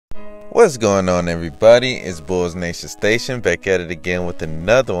What's going on, everybody? It's Bulls Nation Station back at it again with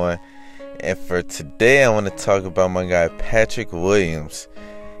another one. And for today I want to talk about my guy Patrick Williams.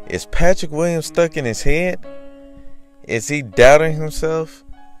 Is Patrick Williams stuck in his head? Is he doubting himself?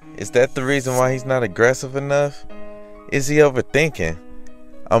 Is that the reason why he's not aggressive enough? Is he overthinking?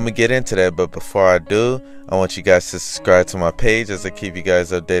 I'm going to get into that, but before I do, I want you guys to subscribe to my page as I keep you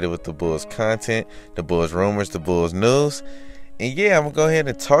guys updated with the Bulls content, the Bulls rumors, the Bulls news. And yeah, I'm going to go ahead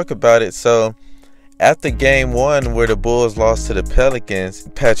and talk about it. So, after game one where the Bulls lost to the Pelicans,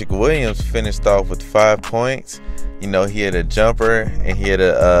 Patrick Williams finished off with 5 points. You know, he had a jumper and he had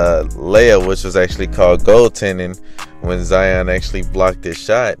a layup, which was actually called goaltending when Zion actually blocked his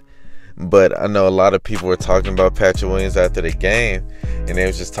shot. But I know a lot of people were talking about Patrick Williams after the game, and they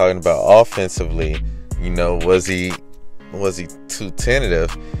was just talking about offensively. You know, was he too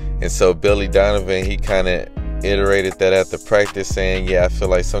tentative? And so Billy Donovan, he kind of iterated that after practice, saying, yeah, I feel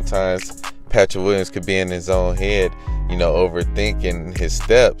like sometimes Patrick Williams could be in his own head, you know, overthinking his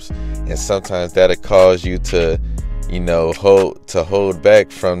steps, and sometimes that'll cause you to, you know, hold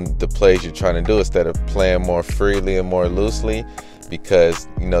back from the plays you're trying to do instead of playing more freely and more loosely, because,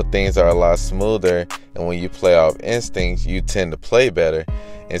 you know, things are a lot smoother, and when you play off instincts, you tend to play better.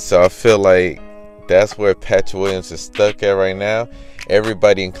 And so I feel like that's where Patrick Williams is stuck at right now.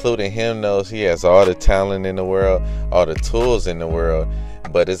 Everybody, including him, knows he has all the talent in the world, all the tools in the world,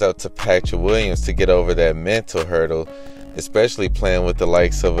 but it's up to Patrick Williams to get over that mental hurdle, especially playing with the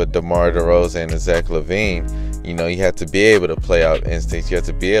likes of a DeMar DeRozan and a Zach LaVine. You know, you have to be able to play out instincts. You have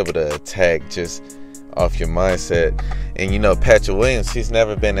to be able to attack just off your mindset. And, you know, Patrick Williams, he's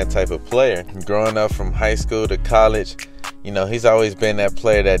never been that type of player. Growing up from high school to college, you know, he's always been that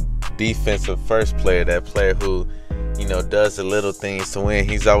player, that defensive first player, that player who, you know, does the little things to win.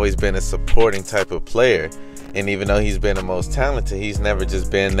 He's always been a supporting type of player. And even though he's been the most talented, he's never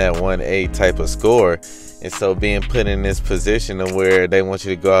just been that 1A type of scorer. And so being put in this position of where they want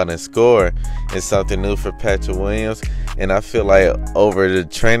you to go out and score is something new for Patrick Williams. And I feel like over the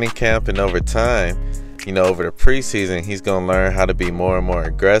training camp and over time, you know, over the preseason, he's going to learn how to be more and more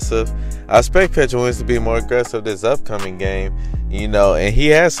aggressive. I expect Patrick Williams to be more aggressive this upcoming game, you know, and he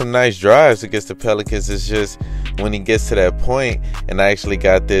has some nice drives against the Pelicans. It's just when he gets to that point, and I actually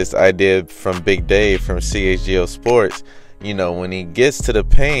got this idea from Big Dave from CHGO Sports, you know, when he gets to the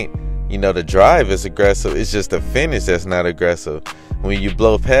paint, you know, the drive is aggressive. It's just the finish that's not aggressive. When you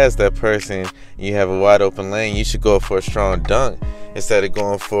blow past that person, you have a wide open lane, you should go for a strong dunk instead of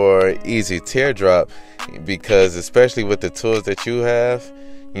going for easy teardrop, because especially with the tools that you have,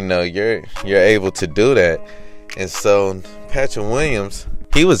 you know, you're able to do that. And so Patrick Williams,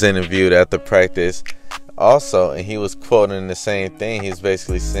 he was interviewed after practice also, and he was quoting the same thing. He's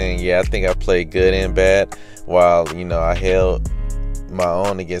basically saying, yeah, I think I played good and bad, while, you know, I held my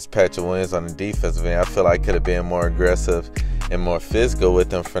own against Patrick Williams on the defensive end. I feel like I could have been more aggressive and more physical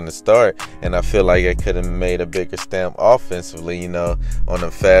with him from the start, and I feel like I could have made a bigger stamp offensively, you know, on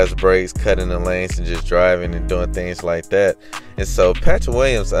the fast breaks, cutting the lanes and just driving and doing things like that. And so Patrick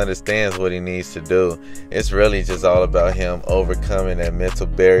Williams understands what he needs to do. It's really just all about him overcoming that mental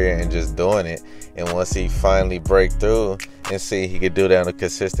barrier and just doing it. And once he finally break through and see he could do that on a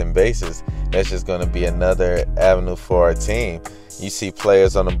consistent basis, that's just going to be another avenue for our team. You see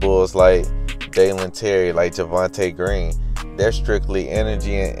players on the Bulls like Dalen Terry, like Javonte Green. They're strictly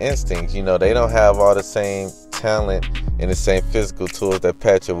energy and instincts. You know, they don't have all the same talent and the same physical tools that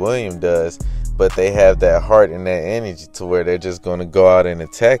Patrick Williams does, but they have that heart and that energy to where they're just going to go out and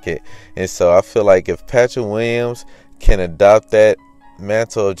attack it. And so I feel like if Patrick Williams can adopt that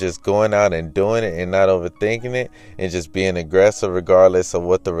mantle of just going out and doing it and not overthinking it and just being aggressive regardless of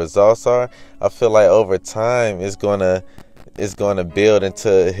what the results are, I feel like over time it's going to build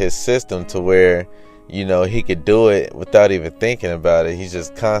into his system to where, you know, he could do it without even thinking about it. He's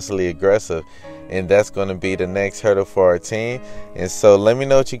just constantly aggressive, and that's going to be the next hurdle for our team. And so let me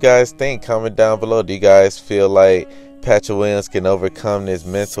know what you guys think. Comment down below. Do you guys feel like Patrick Williams can overcome this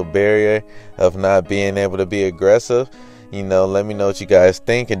mental barrier of not being able to be aggressive? You know, let me know what you guys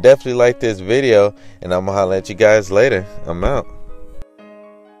think, and definitely like this video, and I'm going to holler at you guys later. I'm out.